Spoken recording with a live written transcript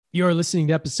You're listening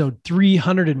to episode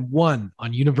 301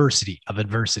 on University of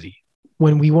Adversity.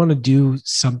 When we want to do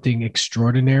something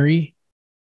extraordinary,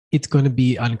 it's going to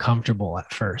be uncomfortable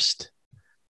at first,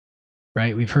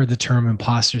 right? We've heard the term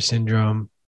imposter syndrome.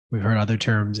 We've heard other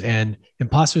terms, and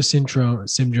imposter syndrome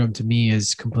to me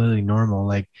is completely normal.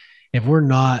 Like if we're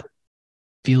not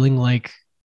feeling like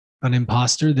an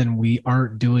imposter, then we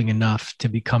aren't doing enough to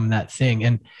become that thing.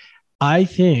 And I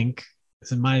think,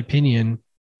 in my opinion,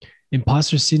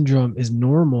 imposter syndrome is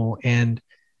normal, and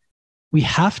we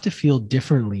have to feel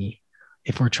differently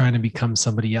if we're trying to become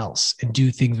somebody else and do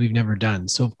things we've never done.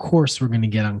 So of course we're going to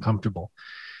get uncomfortable.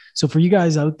 So for you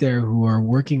guys out there who are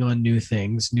working on new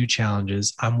things, new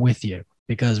challenges, I'm with you,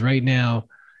 because right now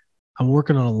I'm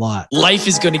working on a lot. Life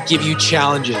is going to give you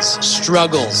challenges,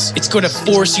 struggles. It's going to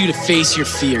force you to face your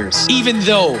fears. Even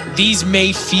though these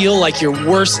may feel like your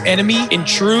worst enemy, in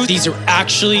truth, these are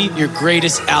actually your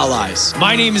greatest allies.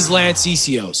 My name is Lance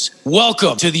Ecios.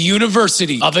 Welcome to the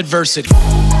University of Adversity.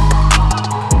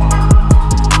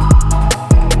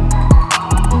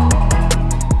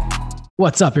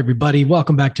 What's up, everybody?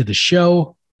 Welcome back to the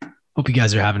show. Hope you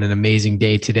guys are having an amazing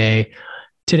day today.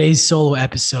 Today's solo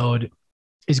episode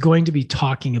is going to be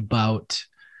talking about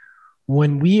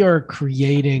when we are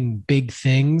creating big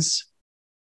things,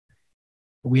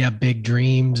 we have big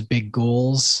dreams, big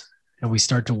goals, and we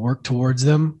start to work towards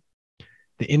them.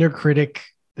 The inner critic,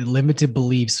 the limited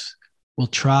beliefs will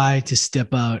try to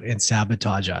step out and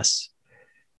sabotage us.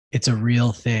 It's a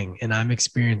real thing, and I'm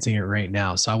experiencing it right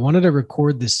now. So I wanted to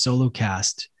record this solo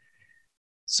cast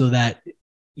so that,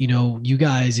 you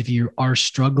guys, if you are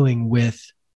struggling with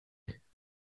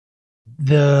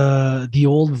the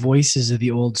old voices of the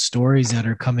old stories that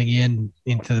are coming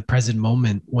into the present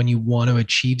moment, when you want to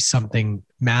achieve something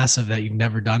massive that you've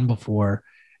never done before,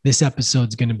 this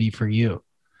episode's going to be for you.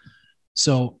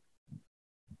 So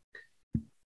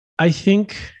I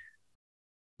think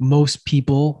most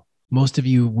of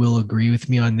you will agree with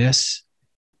me on this,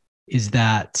 is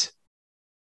that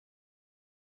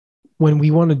when we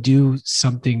want to do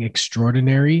something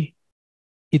extraordinary,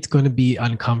 it's going to be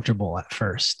uncomfortable at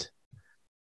first,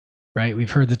 right?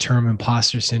 We've heard the term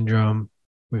imposter syndrome.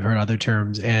 We've heard other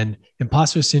terms, and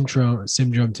imposter syndrome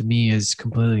to me is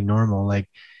completely normal. Like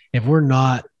if we're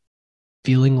not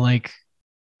feeling like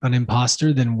an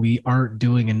imposter, then we aren't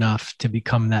doing enough to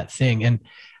become that thing. And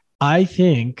I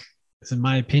think, in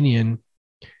my opinion,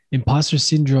 imposter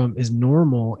syndrome is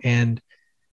normal, and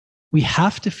we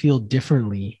have to feel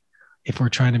differently if we're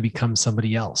trying to become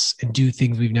somebody else and do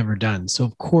things we've never done. So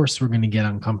of course we're going to get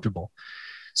uncomfortable.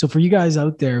 So for you guys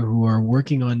out there who are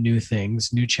working on new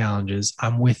things, new challenges,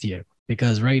 I'm with you,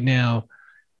 because right now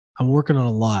I'm working on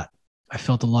a lot. I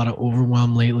felt a lot of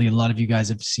overwhelm lately. A lot of you guys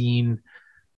have seen,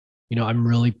 I'm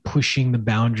really pushing the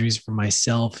boundaries for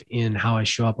myself in how I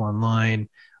show up online.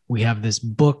 We have this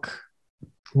book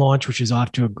launch, which is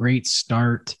off to a great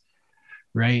start,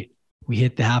 right? We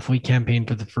hit the halfway campaign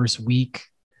for the first week,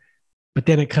 but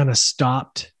then it kind of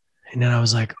stopped. And then I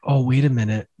was like, oh, wait a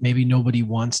minute. Maybe nobody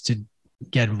wants to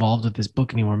get involved with this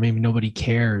book anymore. Maybe nobody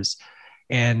cares.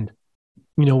 And,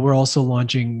 we're also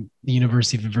launching the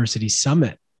University of Adversity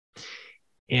Summit.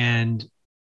 And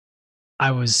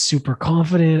I was super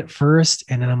confident at first.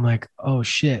 And then I'm like, oh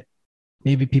shit,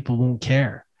 maybe people won't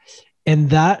care. And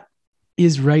that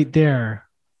is right there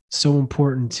so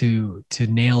important to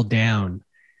nail down.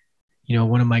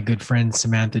 One of my good friends,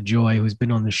 Samantha Joy, who's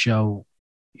been on the show,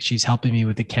 she's helping me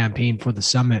with the campaign for the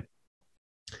summit.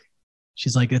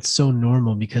 She's like, it's so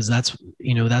normal, because that's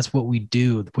what we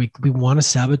do. We want to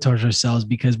sabotage ourselves,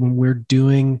 because when we're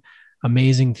doing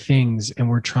amazing things and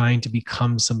we're trying to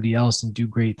become somebody else and do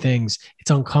great things,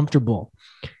 it's uncomfortable.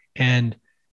 And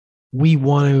we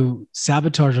want to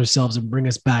sabotage ourselves and bring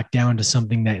us back down to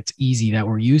something that's easy, that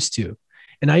we're used to.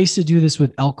 And I used to do this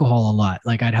with alcohol a lot.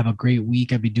 Like I'd have a great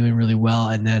week, I'd be doing really well,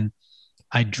 and then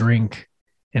I'd drink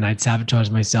and I'd sabotage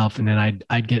myself, and then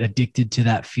I'd get addicted to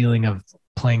that feeling of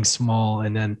playing small,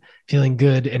 and then feeling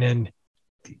good, and then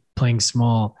playing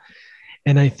small.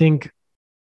 And I think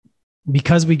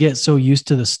because we get so used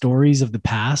to the stories of the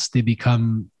past, they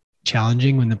become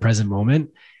challenging in the present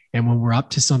moment. And when we're up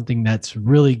to something that's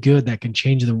really good, that can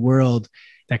change the world,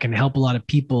 that can help a lot of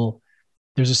people,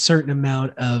 there's a certain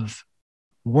amount of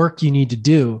work you need to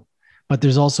do, but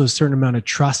there's also a certain amount of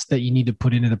trust that you need to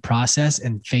put into the process,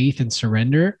 and faith and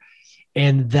surrender.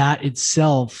 And that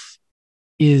itself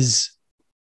is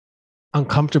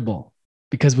uncomfortable,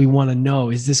 because we want to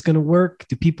know, is this going to work?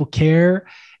 Do people care?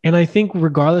 And I think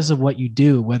regardless of what you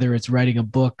do, whether it's writing a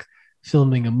book,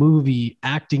 filming a movie,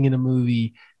 acting in a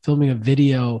movie, filming a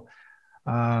video,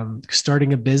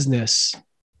 starting a business,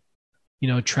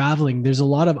 traveling, there's a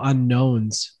lot of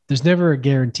unknowns. There's never a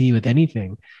guarantee with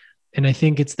anything. And I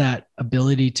think it's that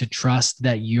ability to trust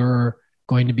that you're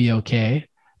going to be okay.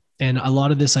 And a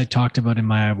lot of this I talked about in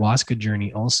my ayahuasca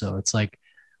journey also. It's like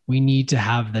we need to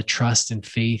have the trust and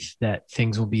faith that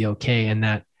things will be okay and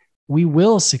that we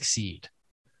will succeed,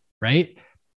 right?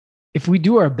 If we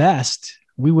do our best,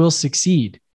 we will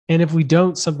succeed. And if we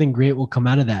don't, something great will come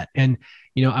out of that. And,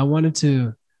 I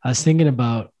was thinking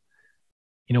about,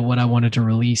 what I wanted to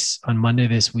release on Monday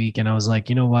this week. And I was like,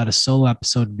 you know what, a solo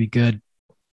episode would be good,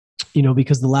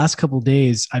 because the last couple of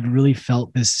days, I've really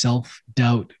felt this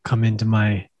self-doubt come into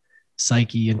my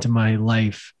psyche, into my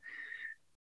life.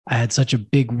 I had such a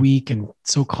big week and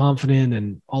so confident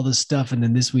and all this stuff. And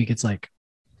then this week it's like,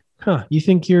 you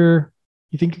think you're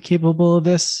capable of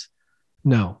this?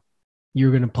 No,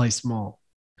 you're going to play small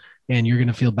and you're going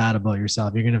to feel bad about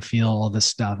yourself. You're going to feel all this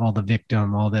stuff, all the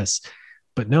victim, all this,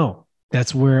 but no,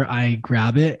 that's where I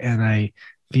grab it and I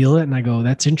feel it and I go,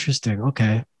 that's interesting.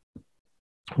 Okay.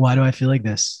 Why do I feel like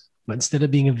this? But instead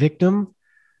of being a victim,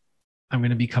 I'm going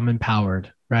to become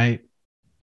empowered, right?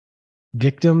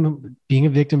 Being a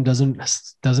victim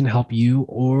doesn't help you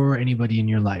or anybody in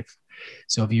your life.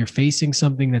 So if you're facing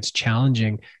something that's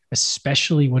challenging,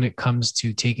 especially when it comes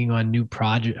to taking on new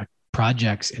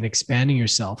projects and expanding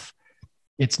yourself,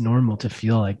 it's normal to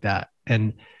feel like that.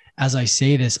 And as I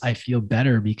say this, I feel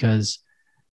better because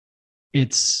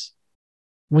it's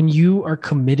when you are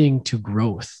committing to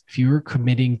growth, if you're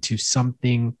committing to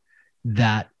something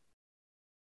that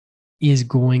is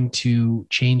going to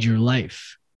change your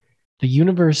life, the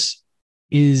universe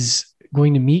is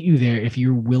going to meet you there if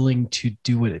you're willing to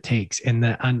do what it takes. And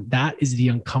that is the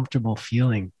uncomfortable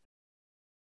feeling,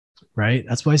 right?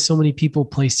 That's why so many people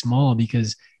play small,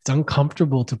 because it's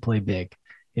uncomfortable to play big.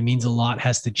 It means a lot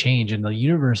has to change, and the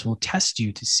universe will test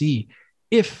you to see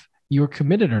if you're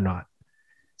committed or not.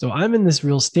 So I'm in this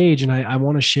real stage, and I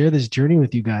want to share this journey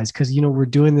with you guys because, we're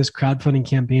doing this crowdfunding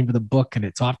campaign for the book and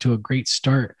it's off to a great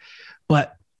start,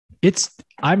 but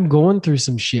I'm going through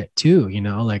some shit too,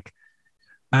 like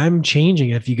I'm changing.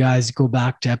 If you guys go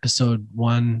back to episode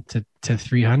 1 to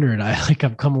 300,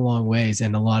 I've come a long ways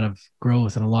and a lot of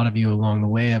growth, and a lot of you along the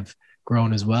way have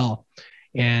grown as well.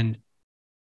 And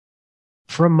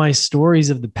from my stories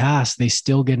of the past, they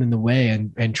still get in the way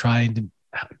and trying to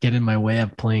get in my way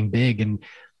of playing big and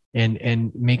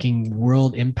making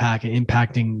world impact and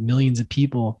impacting millions of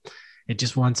people. It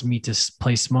just wants me to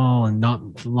play small and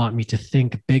not want me to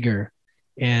think bigger.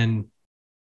 And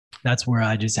that's where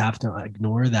I just have to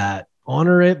ignore that,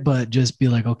 honor it, but just be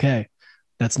like, okay,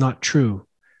 that's not true.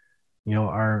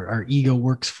 Our ego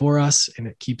works for us and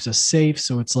it keeps us safe.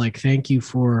 So it's like, thank you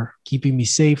for keeping me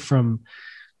safe from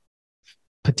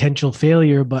potential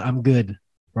failure, but I'm good.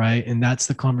 Right. And that's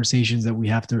the conversations that we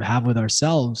have to have with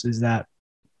ourselves, is that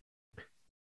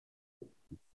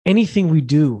anything we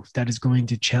do that is going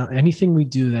to challenge, anything we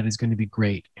do that is going to be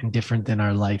great and different than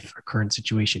our life or current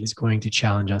situation is going to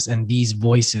challenge us. And these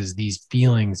voices, these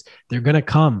feelings, they're going to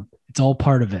come. It's all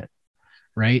part of it,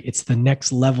 right? It's the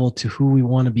next level to who we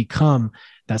want to become.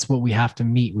 That's what we have to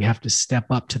meet. We have to step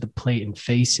up to the plate and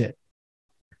face it,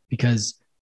 because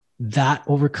that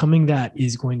overcoming that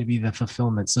is going to be the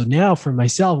fulfillment. So now for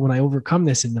myself, when I overcome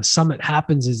this and the summit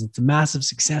happens, it's a massive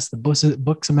success, the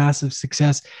book's a massive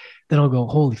success, then I'll go,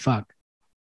 holy fuck,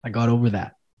 I got over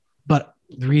that. But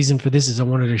the reason for this is I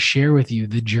wanted to share with you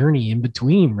the journey in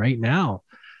between right now.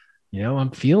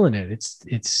 I'm feeling it.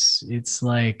 It's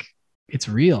like, it's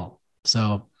real.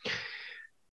 So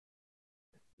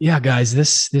yeah, guys,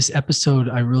 this episode,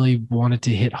 I really wanted to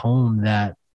hit home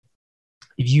that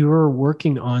if you are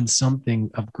working on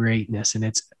something of greatness and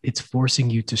it's forcing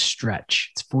you to stretch,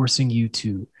 it's forcing you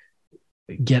to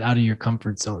get out of your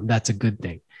comfort zone, that's a good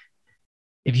thing.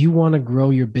 If you want to grow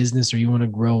your business or you want to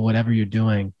grow whatever you're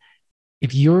doing,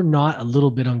 if you're not a little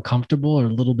bit uncomfortable or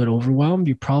a little bit overwhelmed,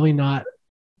 you're probably not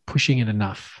pushing it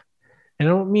enough. And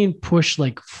I don't mean push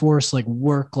like force, like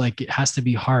work, like it has to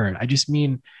be hard. I just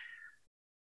mean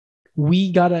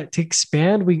we gotta to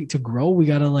expand, to grow, we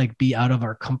gotta like be out of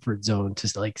our comfort zone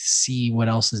to like see what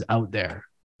else is out there.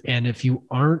 And if you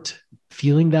aren't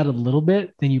feeling that a little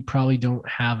bit, then you probably don't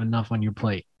have enough on your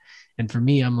plate. And for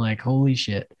me, I'm like, holy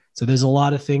shit. So there's a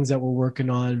lot of things that we're working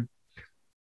on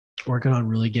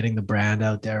really getting the brand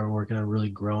out there. We're working on really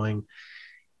growing.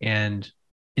 And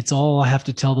it's all, I have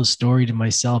to tell the story to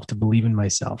myself to believe in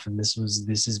myself. And this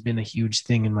has been a huge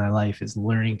thing in my life, is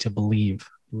learning to believe,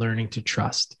 learning to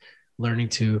trust, learning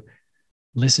to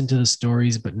listen to the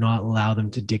stories, but not allow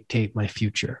them to dictate my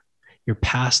future. Your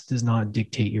past does not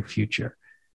dictate your future.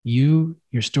 Your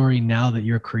story now that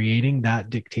you're creating, that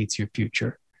dictates your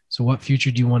future. So what future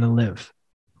do you want to live?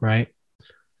 Right?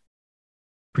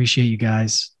 Appreciate you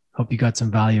guys. Hope you got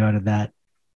some value out of that.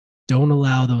 Don't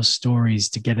allow those stories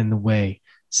to get in the way.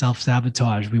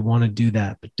 Self-sabotage, we want to do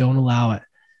that, but don't allow it.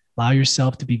 Allow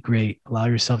yourself to be great. Allow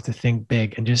yourself to think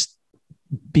big, and just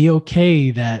be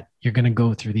okay that you're going to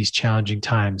go through these challenging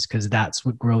times, because that's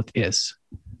what growth is.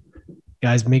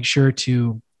 Guys, make sure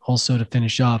to also, to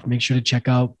finish off, make sure to check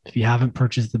out, if you haven't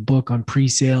purchased the book on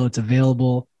pre-sale, it's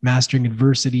available, Mastering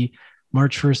Adversity.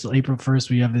 March 1st to April 1st,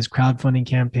 we have this crowdfunding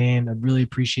campaign. I'd really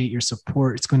appreciate your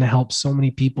support. It's going to help so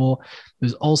many people.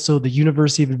 There's also the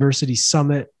University of Adversity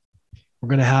Summit. We're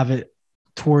going to have it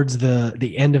towards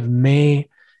the end of May.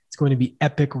 It's going to be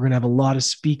epic. We're going to have a lot of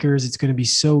speakers. It's going to be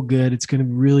so good. It's going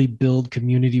to really build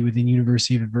community within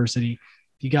University of Adversity.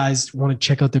 If you guys want to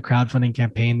check out the crowdfunding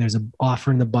campaign, there's an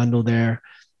offer in the bundle there.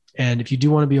 And if you do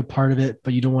want to be a part of it,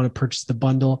 but you don't want to purchase the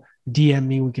bundle, DM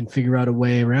me. We can figure out a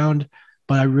way around.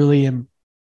 But I really am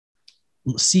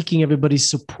seeking everybody's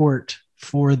support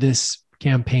for this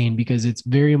campaign, because it's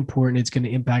very important. It's going to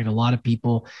impact a lot of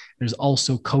people. There's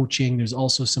also coaching. There's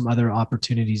also some other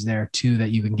opportunities there too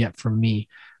that you can get from me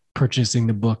purchasing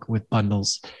the book with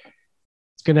bundles.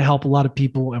 It's going to help a lot of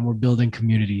people, and we're building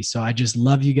community. So I just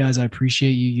love you guys. I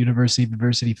appreciate you, University of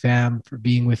Adversity fam, for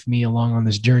being with me along on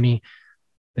this journey.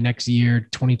 The next year,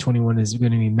 2021, is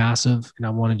going to be massive, and I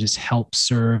want to just help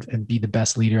serve and be the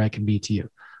best leader I can be to you.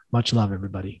 Much love,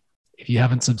 everybody. If you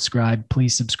haven't subscribed,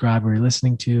 please subscribe where you're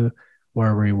listening to,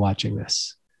 wherever you're watching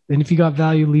this. And if you got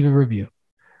value, leave a review.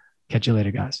 Catch you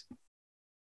later, guys.